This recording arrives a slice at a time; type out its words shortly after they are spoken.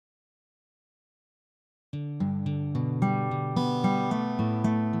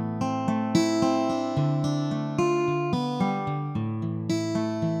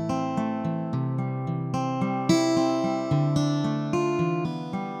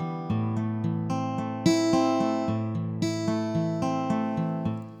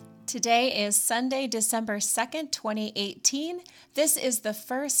Today is Sunday, December 2nd, 2018. This is the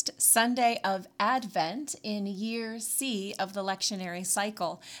first Sunday of Advent in year C of the lectionary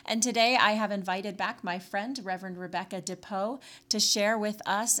cycle. And today I have invited back my friend, Reverend Rebecca DePoe, to share with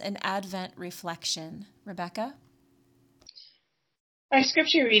us an Advent reflection. Rebecca? Our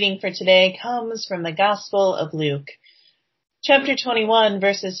scripture reading for today comes from the Gospel of Luke, chapter 21,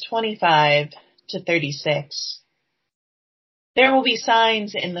 verses 25 to 36. There will be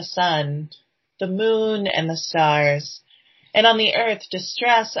signs in the sun, the moon, and the stars, and on the earth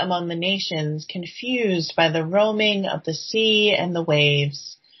distress among the nations, confused by the roaming of the sea and the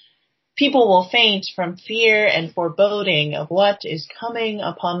waves. People will faint from fear and foreboding of what is coming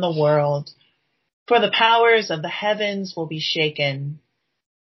upon the world, for the powers of the heavens will be shaken.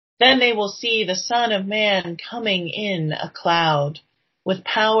 Then they will see the Son of Man coming in a cloud, with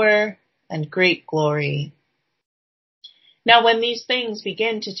power and great glory. Now when these things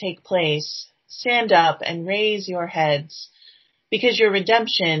begin to take place, stand up and raise your heads, because your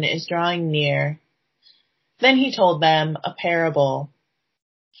redemption is drawing near. Then he told them a parable.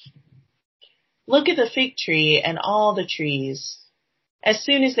 Look at the fig tree and all the trees. As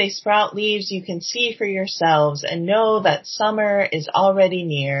soon as they sprout leaves, you can see for yourselves and know that summer is already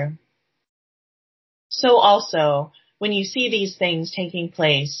near. So also, when you see these things taking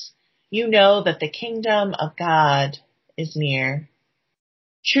place, you know that the kingdom of God is near.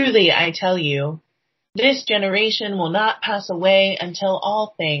 Truly, I tell you, this generation will not pass away until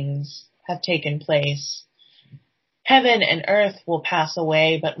all things have taken place. Heaven and earth will pass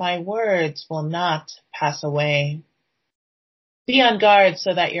away, but my words will not pass away. Be on guard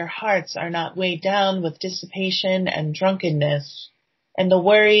so that your hearts are not weighed down with dissipation and drunkenness and the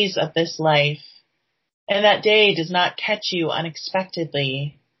worries of this life, and that day does not catch you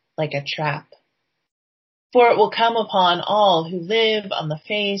unexpectedly like a trap. For it will come upon all who live on the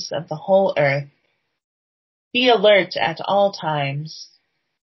face of the whole earth. Be alert at all times,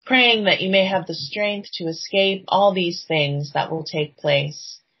 praying that you may have the strength to escape all these things that will take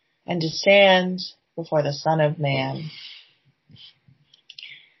place, and to stand before the Son of Man.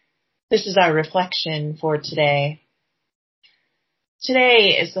 This is our reflection for today.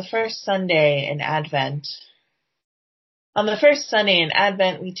 Today is the first Sunday in Advent. On the first Sunday in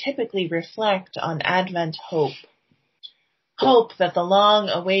Advent, we typically reflect on Advent hope. Hope that the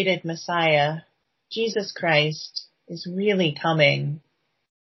long-awaited Messiah, Jesus Christ, is really coming.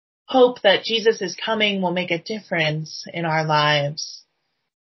 Hope that Jesus' coming will make a difference in our lives.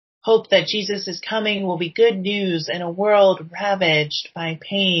 Hope that Jesus' coming will be good news in a world ravaged by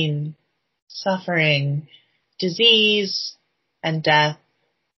pain, suffering, disease, and death.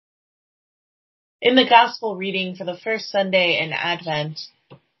 In the Gospel reading for the first Sunday in Advent,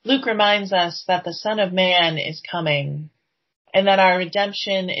 Luke reminds us that the Son of Man is coming, and that our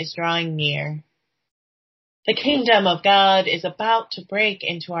redemption is drawing near. The kingdom of God is about to break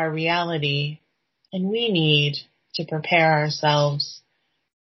into our reality, and we need to prepare ourselves.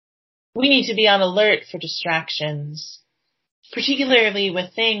 We need to be on alert for distractions, particularly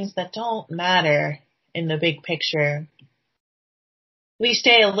with things that don't matter in the big picture. We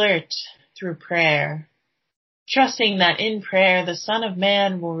stay alert through prayer, trusting that in prayer the Son of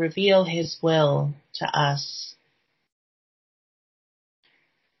Man will reveal his will to us.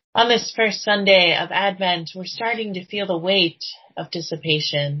 On this first Sunday of Advent, we're starting to feel the weight of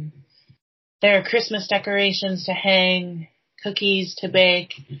dissipation. There are Christmas decorations to hang, cookies to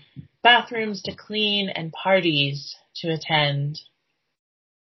bake, bathrooms to clean, and parties to attend.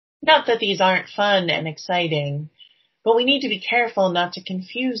 Not that these aren't fun and exciting, but we need to be careful not to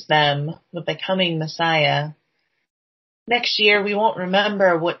confuse them with the coming Messiah. Next year, we won't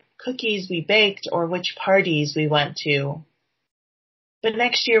remember what cookies we baked or which parties we went to. But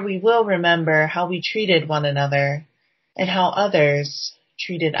next year, we will remember how we treated one another and how others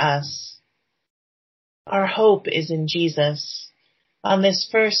treated us. Our hope is in Jesus on this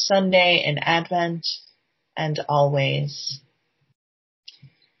first Sunday in Advent and always.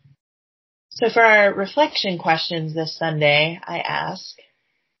 So for our reflection questions this Sunday, I ask,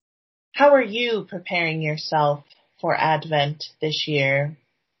 how are you preparing yourself for Advent this year?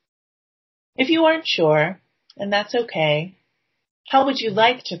 If you aren't sure, and that's okay, how would you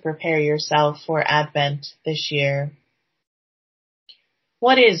like to prepare yourself for Advent this year?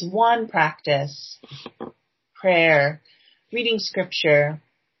 What is one practice, prayer, reading scripture,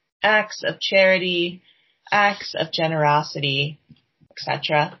 acts of charity, acts of generosity,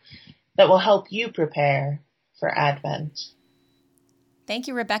 etc., that will help you prepare for Advent? Thank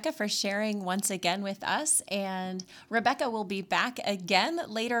you, Rebecca, for sharing once again with us. And Rebecca will be back again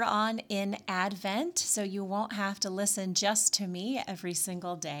later on in Advent, so you won't have to listen just to me every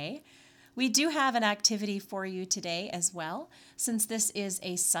single day. We do have an activity for you today as well. Since this is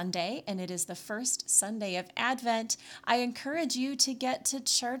a Sunday and it is the first Sunday of Advent, I encourage you to get to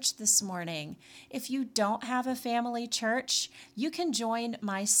church this morning. If you don't have a family church, you can join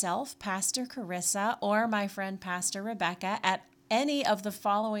myself, Pastor Carissa, or my friend Pastor Rebecca at any of the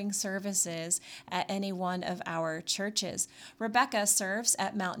following services at any one of our churches. Rebecca serves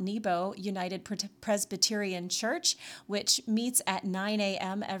at Mount Nebo United Presbyterian Church, which meets at 9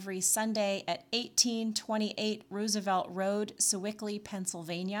 a.m. every Sunday at 1828 Roosevelt Road, Sewickley,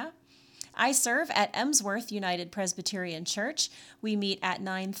 Pennsylvania. I serve at Emsworth United Presbyterian Church. We meet at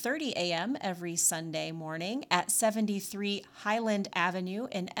 9:30 a.m. every Sunday morning at 73 Highland Avenue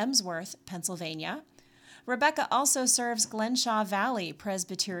in Emsworth, Pennsylvania. Rebecca also serves Glenshaw Valley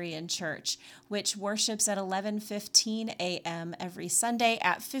Presbyterian Church, which worships at 11:15 a.m. every Sunday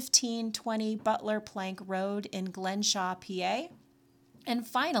at 1520 Butler Plank Road in Glenshaw, PA. And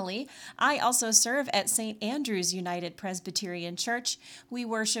finally, I also serve at St. Andrew's United Presbyterian Church. We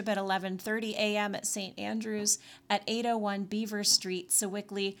worship at 11:30 a.m. at St. Andrew's at 801 Beaver Street,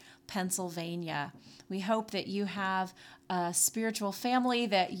 Sewickley, Pennsylvania. We hope that you have a spiritual family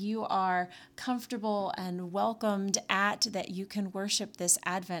that you are comfortable and welcomed at, that you can worship this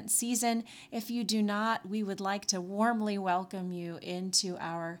Advent season. If you do not, we would like to warmly welcome you into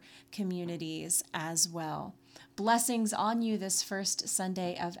our communities as well. Blessings on you this first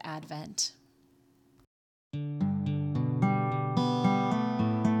Sunday of Advent.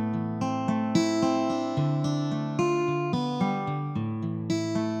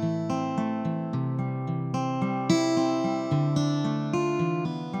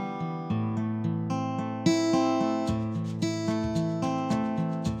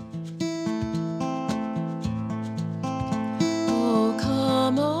 Oh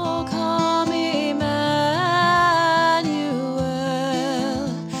come, Emmanuel,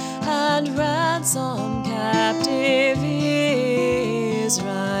 and ransom captive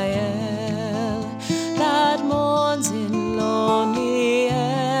Israel that mourns in lonely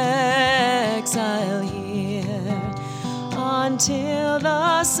exile here, until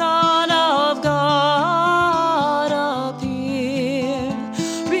the Son of God appear.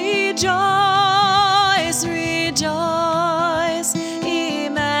 Rejoice, rejoice,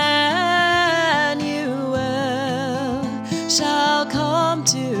 Emmanuel shall come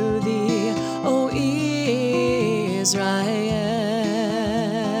to thee, O Israel.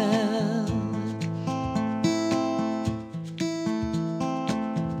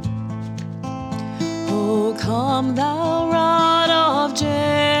 O come, thou rod of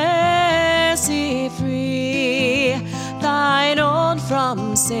Jesse, free thine own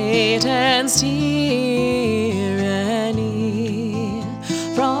from Satan's tyranny.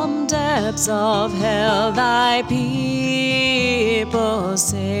 From depths of hell thy people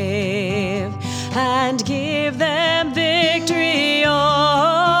save, and give